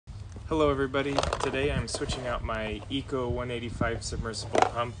Hello everybody, today I'm switching out my Eco 185 submersible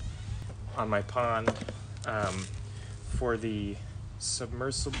pump on my pond for the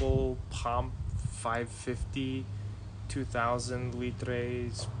submersible pump 550 2000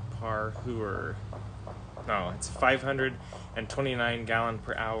 litres per hour. No, it's 529 gallon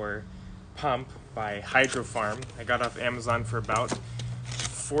per hour pump by Hydrofarm. I got off Amazon for about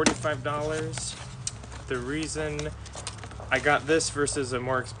 $45. The reason I got this versus a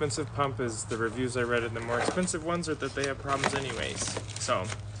more expensive pump is the reviews I read in the more expensive ones are that they have problems anyways. So,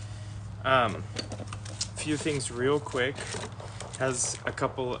 few things real quick. Has a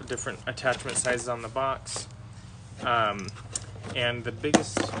couple different attachment sizes on the box. And the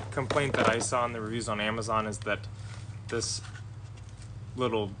biggest complaint that I saw in the reviews on Amazon is that this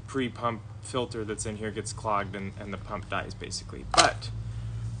little pre-pump filter that's in here gets clogged and the pump dies basically. But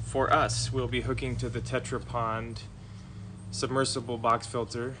for us, we'll be hooking to the Tetra Pond submersible box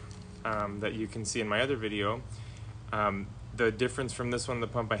filter that you can see in my other video. The difference from this one, the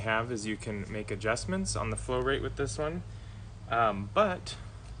pump I have, is you can make adjustments on the flow rate with this one. But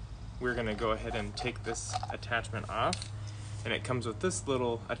we're gonna go ahead and take this attachment off, and it comes with this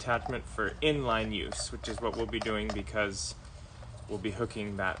little attachment for inline use, which is what we'll be doing because we'll be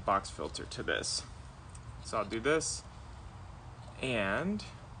hooking that box filter to this. So I'll do this, and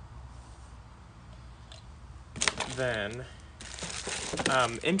then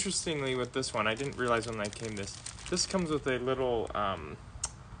interestingly with this one, I didn't realize when I came this comes with a little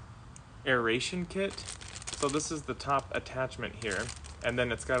aeration kit. So this is the top attachment here, and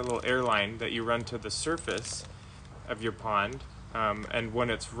then it's got a little air line that you run to the surface of your pond, and when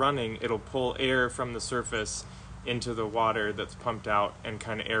it's running, it'll pull air from the surface into the water that's pumped out and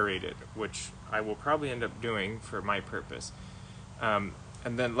kind of aerate it, which I will probably end up doing for my purpose. And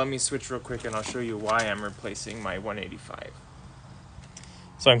then let me switch real quick and I'll show you why I'm replacing my 185.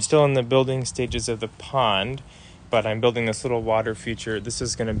 So I'm still in the building stages of the pond, but I'm building this little water feature. This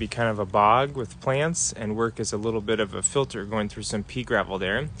is going to be kind of a bog with plants and work as a little bit of a filter going through some pea gravel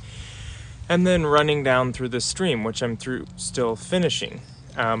there. And then running down through the stream, which I'm still finishing.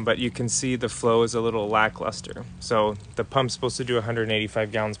 But you can see the flow is a little lackluster. So the pump's supposed to do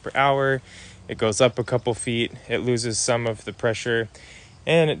 185 gallons per hour. It goes up a couple feet, it loses some of the pressure,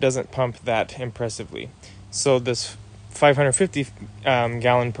 and it doesn't pump that impressively. So this 550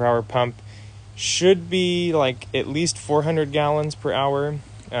 gallon per hour pump should be like at least 400 gallons per hour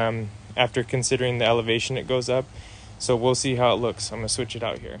after considering the elevation it goes up. So we'll see how it looks. I'm gonna switch it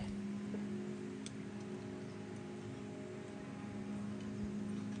out here.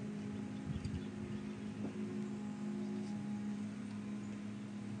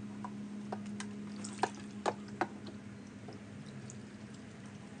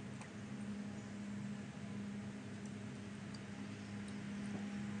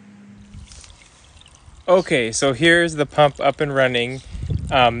 Okay, so here's the pump up and running.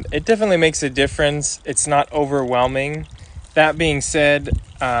 It definitely makes a difference. It's not overwhelming. That being said,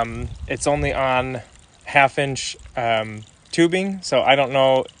 it's only on 1/2-inch tubing, so I don't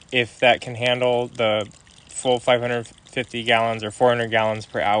know if that can handle the full 550 gallons or 400 gallons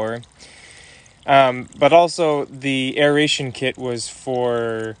per hour. But also the aeration kit was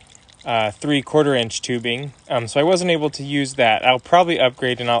for 3/4-inch tubing, so I wasn't able to use that. I'll probably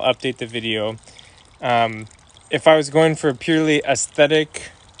upgrade and I'll update the video. If I was going for a purely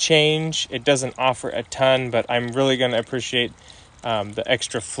aesthetic change, it doesn't offer a ton, but I'm really going to appreciate the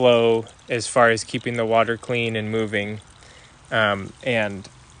extra flow as far as keeping the water clean and moving, and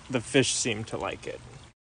the fish seem to like it.